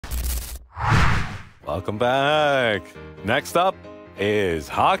Welcome back. Next up is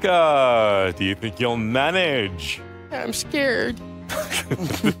Hakka. Do you think you'll manage? I'm scared.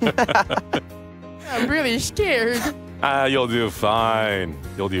 I'm really scared. You'll do fine.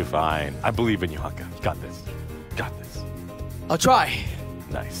 You'll do fine. I believe in you, Hakka. You got this. Got this. I'll try.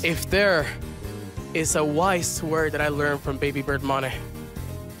 Nice. If there is a wise word that I learned from Baby Bird Mane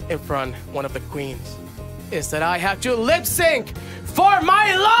in front one of the queens, is that I have to lip sync for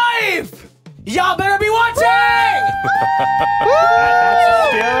my life! Y'all better be watching! That's the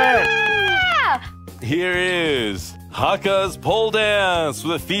spirit. Yeah! Here is Hakka's pole dance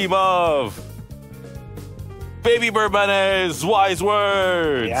with the theme of Baby Bird Mane's wise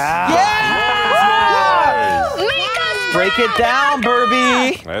words. Yeah. Wise words. Make us Break it down,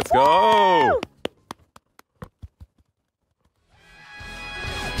 Burby. Let's go.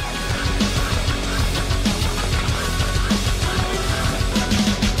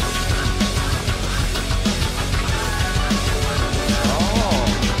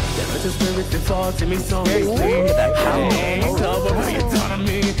 To me so easily. How many tell what you done to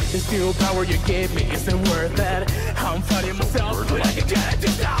me? This new power you gave me isn't worth it. I'm fighting myself, but I can get it to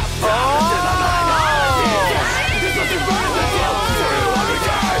stop.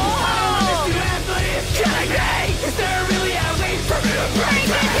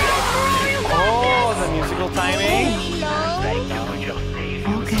 Oh, the musical timing.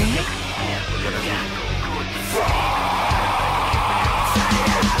 Okay.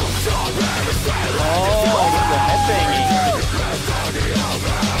 Oh, the headbanging.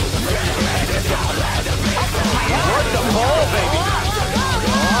 Work the pole, baby.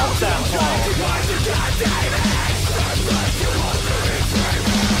 Love that pole.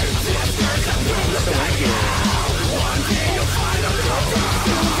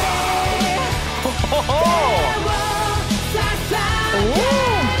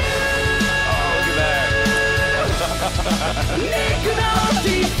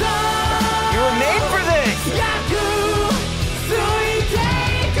 You were made for this!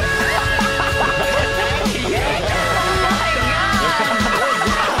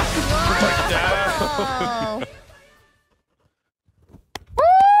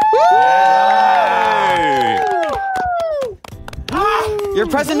 Your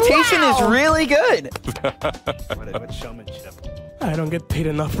presentation is really good. What showmanship. I don't get paid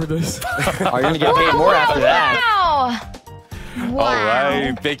enough for this. Oh, you're gonna get paid more after that. Wow! All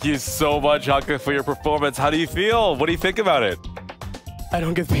right. Thank you so much, Hakka, for your performance. How do you feel? What do you think about it? I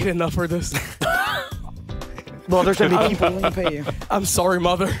don't get paid enough for this. Well, there's gonna be people who pay you. I'm sorry,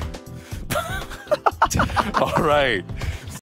 mother. All right.